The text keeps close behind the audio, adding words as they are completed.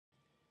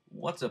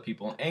What's up,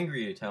 people?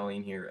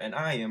 AngryItalian here, and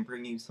I am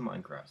bringing you some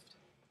Minecraft.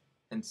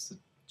 Hence the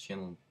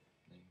channel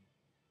name.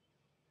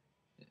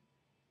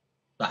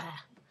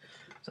 Ah.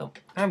 So,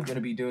 I'm going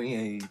to be doing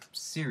a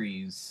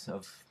series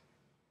of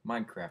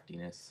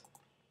Minecraftiness.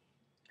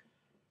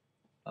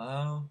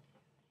 We're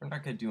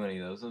not going to do any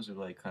of those. Those are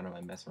like kind of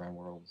my mess around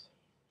worlds.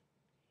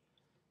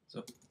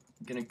 So,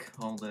 I'm going to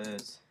call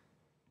this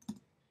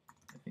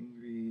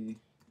AngryItalian.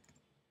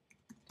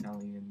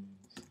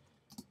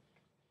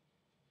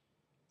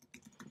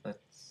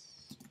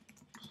 Let's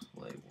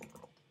play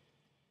world.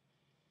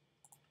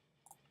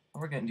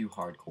 We're gonna do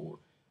hardcore.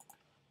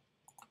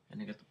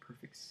 And I got the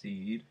perfect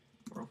seed,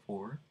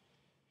 404.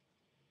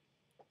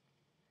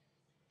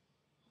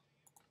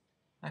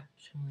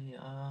 Actually,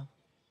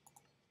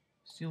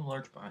 let's do a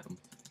large biome.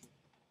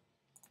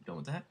 Done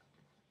with that.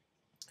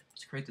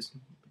 Let's create this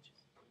new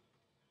bitches.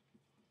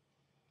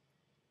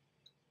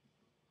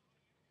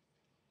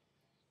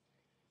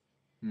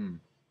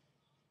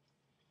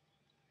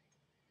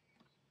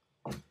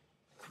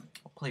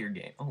 I'll play your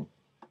game. Oh.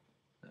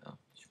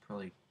 Should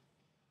probably.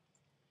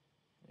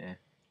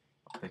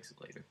 I'll fix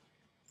it later.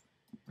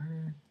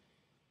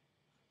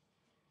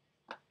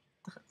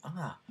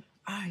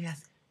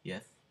 Yes.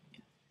 Yes.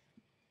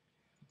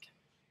 Okay.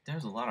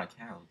 There's a lot of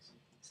cows.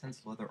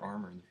 Sense leather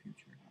armor in the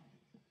future.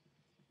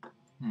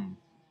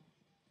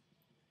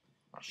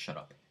 Oh, shut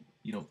up.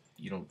 You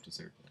don't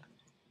deserve that.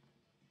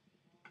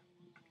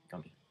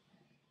 Gummy.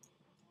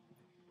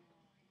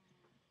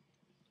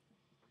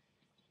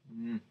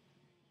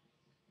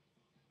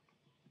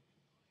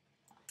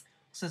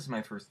 This is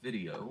my first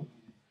video.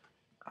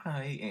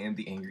 I am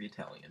the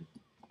AngryItalian.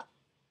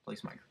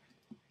 Plays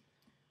Minecraft.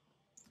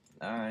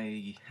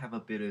 I have a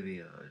bit of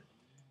a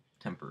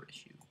temper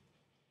issue.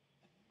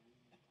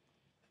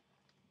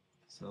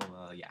 So,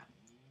 yeah.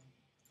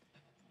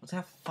 Let's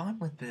have fun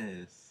with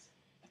this.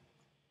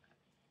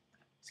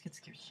 Let's get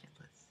scared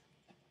shitless.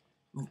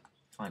 Ooh,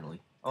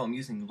 finally. Oh, I'm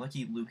using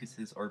Lucky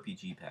Lucas's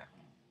RPG pack.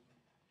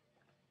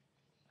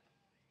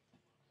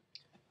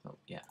 So,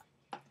 yeah.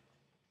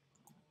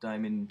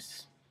 Diamond,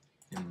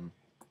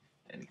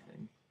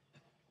 anything.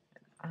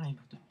 And I'm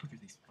about to butcher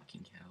these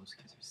fucking cows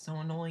because they're so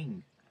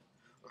annoying.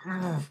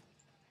 Ugh.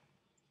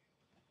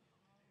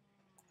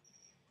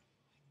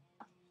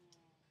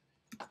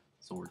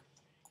 Sword.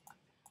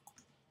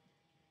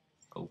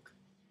 Oak.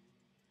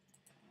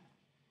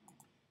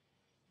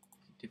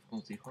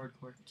 Difficulty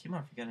hardcore. Keep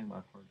on forgetting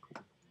about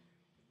hardcore.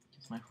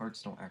 Because my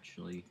hearts don't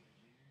actually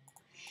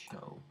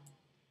show.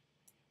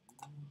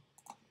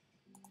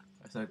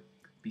 I thought,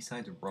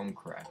 besides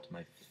Romecraft,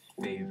 my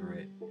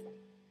favorite.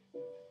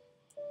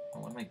 Oh,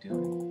 what am I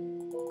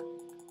doing?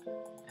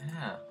 I'm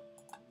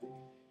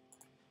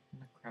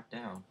gonna crap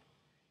down.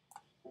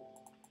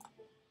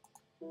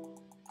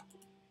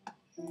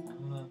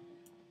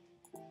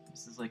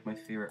 This is like my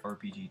favorite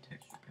RPG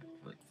texture pack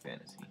for like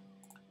fantasy.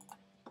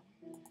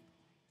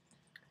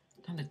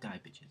 Time to die,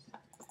 bitches.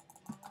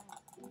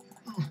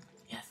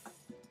 Yes.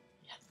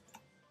 Yes.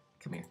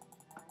 Come here.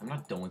 I'm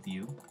not done with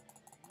you.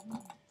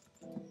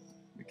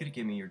 You're gonna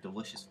give me your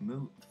delicious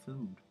food.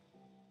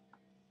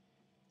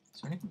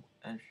 Is there anything?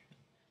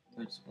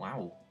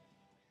 Wow.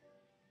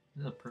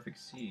 This is a perfect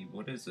seed.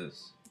 What is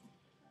this?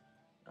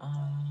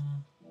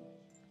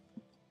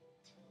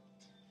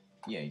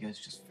 Yeah, you guys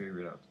just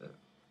figured out that.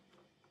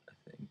 I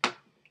think.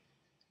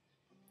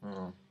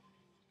 Oh.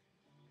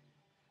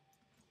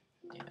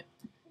 Damn it.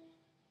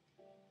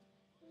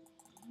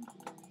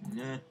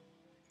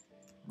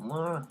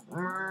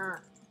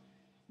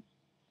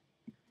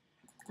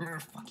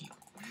 Fuck you.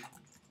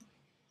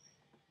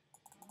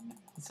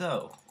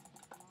 So,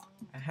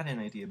 I had an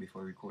idea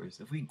before I recorded this.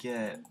 If we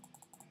get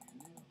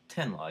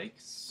 10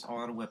 likes,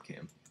 I'll add a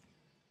webcam.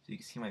 So you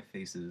can see my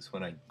faces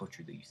when I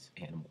butcher these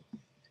animals.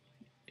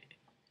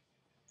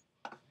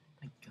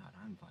 My god,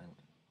 I'm violent.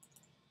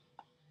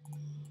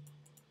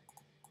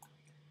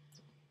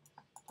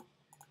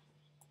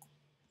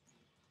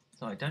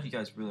 So I doubt you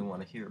guys really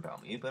want to hear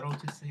about me, but I'll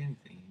just say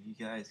anything. You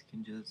guys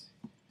can just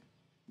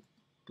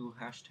do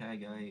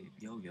hashtag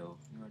yo-yo.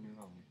 You're on your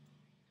own.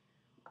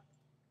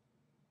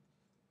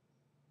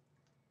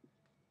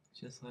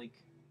 Just like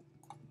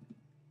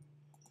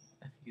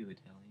F you,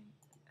 Italian.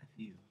 F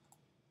you.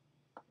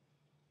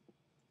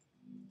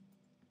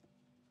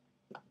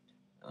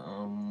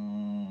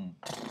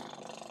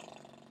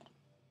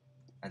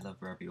 I love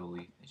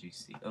ravioli, as you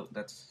see. Oh,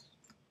 that's...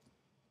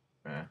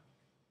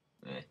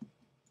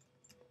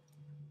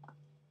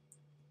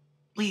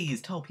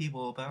 Please tell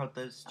people about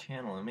this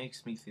channel. It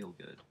makes me feel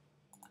good.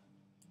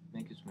 It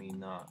makes me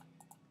not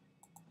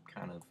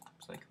kind of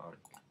psychotic.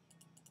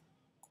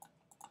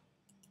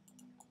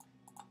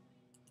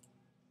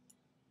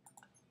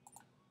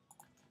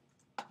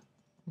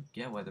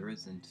 Yeah, why there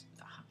isn't.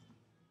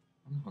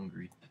 I'm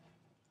hungry.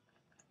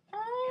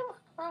 I'm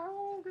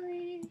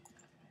hungry.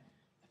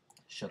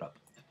 Shut up.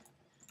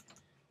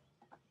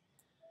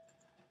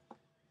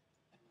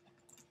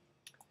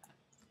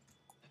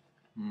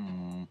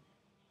 We're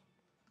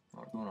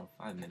going on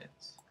 5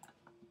 minutes.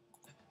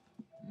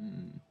 I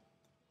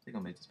think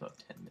I'll make this about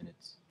 10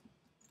 minutes.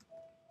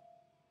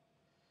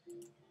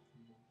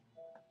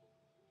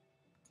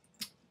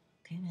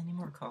 Damn, any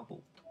more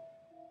cobble.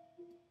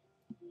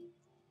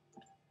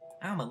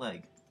 Ow, my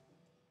leg.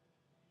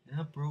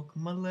 I broke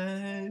my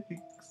legs.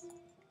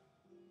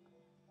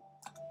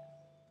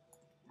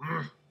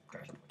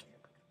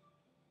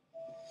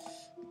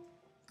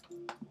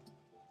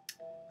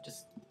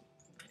 Just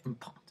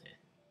impont it.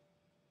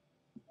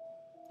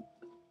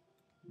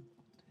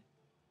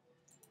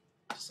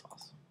 Just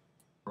awesome.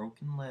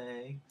 Broken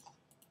legs.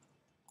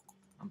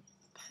 I'm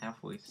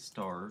halfway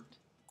starved.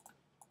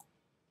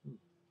 Ooh.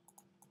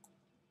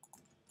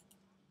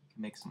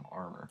 Can make some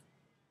armor.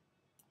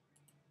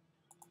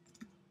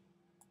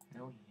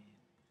 Oh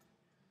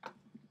yeah.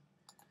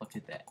 Look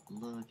at that.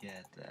 Look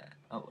at that.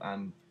 Oh,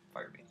 I'm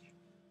fire mage.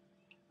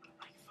 I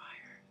like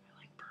fire. I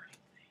like burning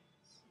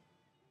things.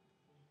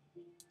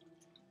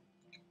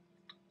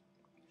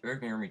 If you ever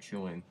hear me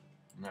chewing,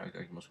 I'm not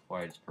like the most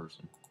quietest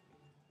person.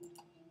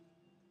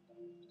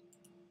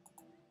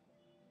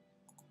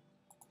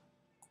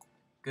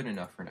 Good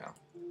enough for now.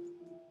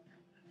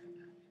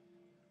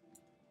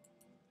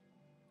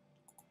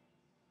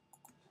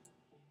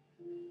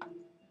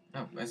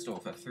 Oh, I still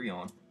have F3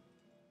 on.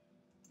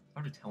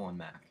 Hard to tell on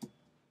Mac.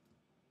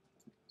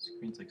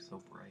 Screen's like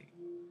so bright.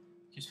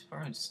 Just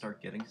trying to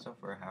start getting stuff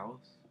for a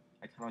house.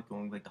 I kind of like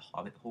going like the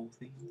Hobbit whole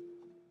thing.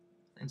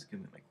 That's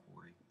good with my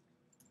quarry.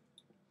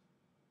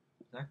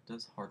 Zach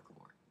does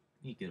hardcore.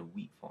 I need to get a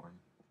wheat farm.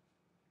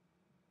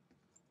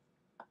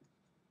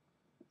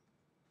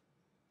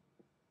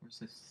 Where's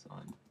the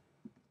sun?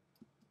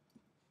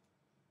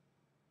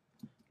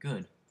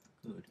 Good,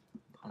 good.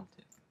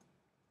 Ponte.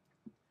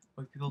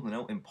 What people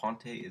know,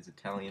 Imponte is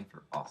Italian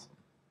for awesome.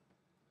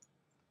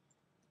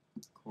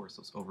 Of course,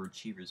 those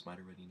overachievers might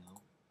already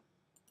know.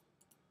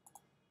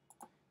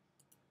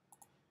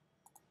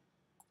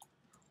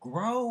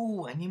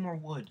 Grow! I need more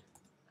wood.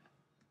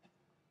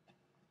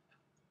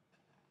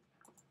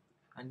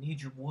 I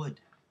need your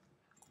wood.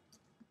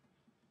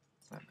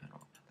 That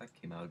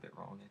came out a bit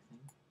wrong, I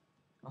think.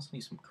 I also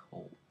need some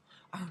coal.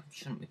 I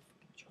shouldn't make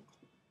freaking jungle.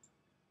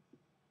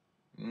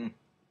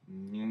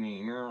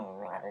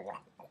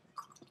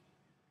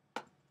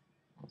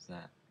 What was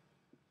that?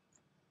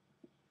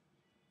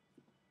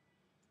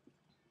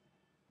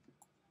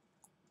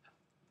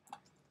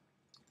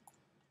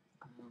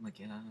 Oh my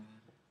god.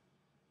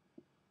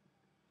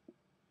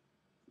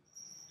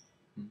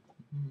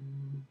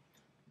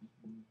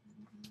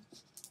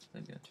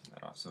 I'm gonna turn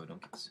that off so I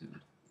don't get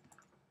sued.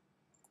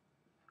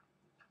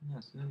 Yeah,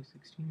 so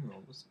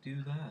 16-year-old, let's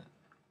do that.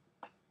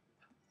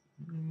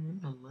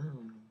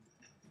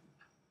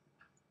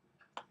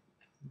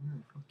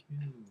 Fuck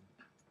you.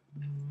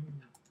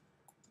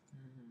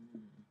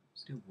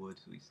 Let's do wood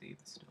so we save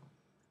the stone.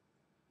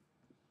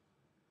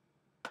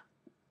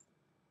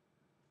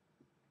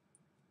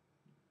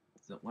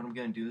 So what I'm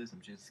gonna do is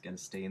I'm just gonna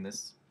stay in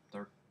this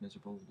dark,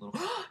 miserable little.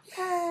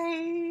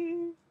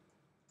 Yay!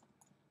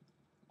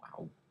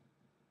 Wow.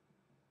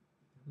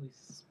 Really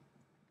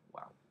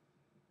wow.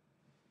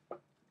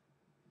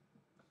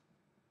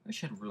 I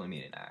should have really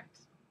made an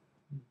axe.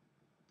 I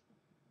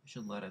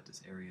should let out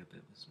this area a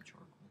bit with some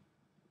charcoal.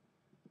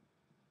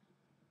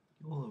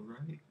 You all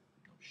alright?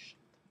 Oh, shut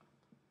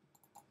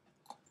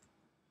up.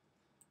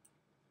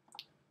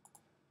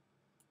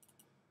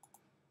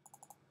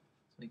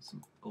 Let's make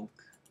some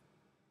oak.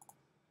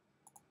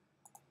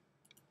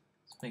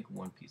 Let's make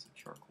one piece of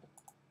charcoal.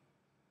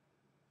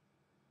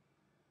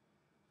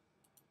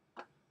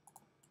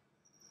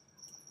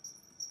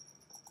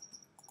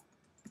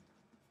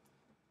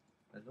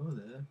 Hello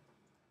there.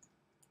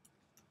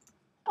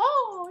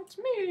 Oh, it's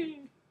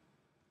me!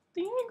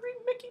 The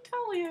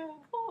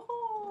AngryItalian! Ho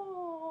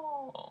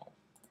ho!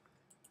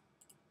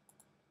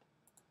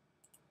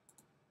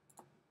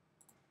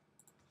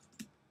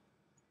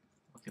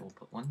 Okay, we'll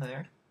put one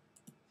there.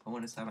 I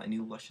want to have my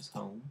new luscious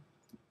home.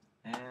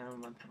 And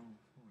I'm gonna put on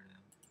floor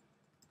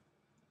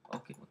now.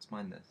 Okay, let's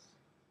mine this.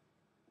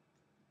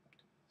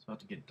 It's about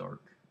to get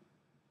dark.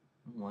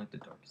 I don't like the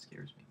dark, it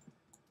scares me.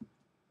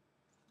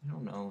 I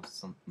don't know if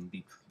something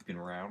be creeping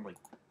around like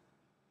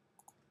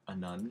a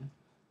nun.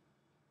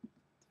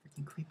 It's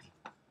freaking creepy.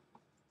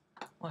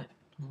 What?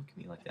 Don't look at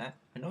me like that.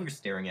 I know you're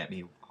staring at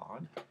me,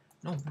 odd.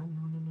 No, no, no,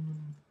 no, no, no.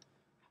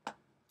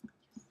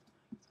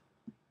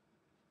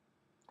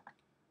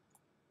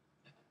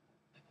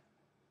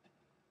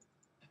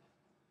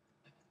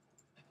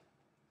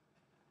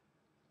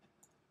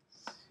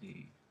 Let's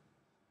see.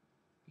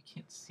 You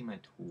can't see my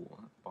tool.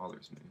 That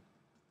bothers me.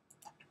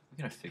 I'm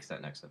gonna fix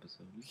that next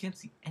episode. You can't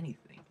see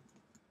anything.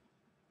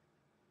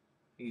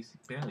 You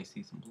barely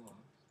see some blocks.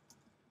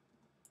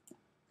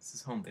 This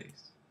is home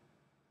base.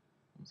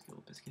 Let's get a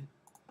little biscuit.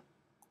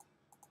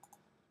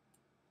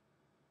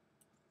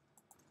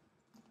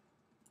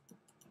 Should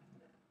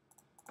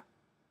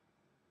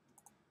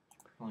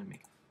probably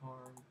make a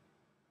farm.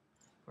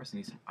 Of course, I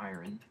need some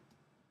iron.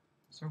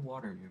 Is there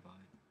water nearby?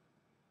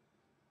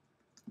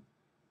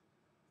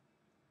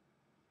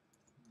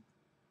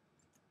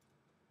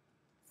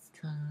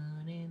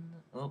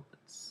 Oh,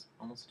 it's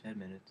almost 10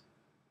 minutes.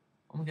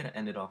 I'm gonna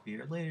end it off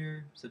here.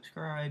 Later,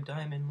 subscribe,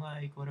 diamond,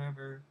 like,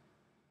 whatever.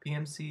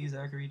 PMC,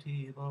 Zachary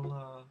T, blah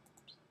blah.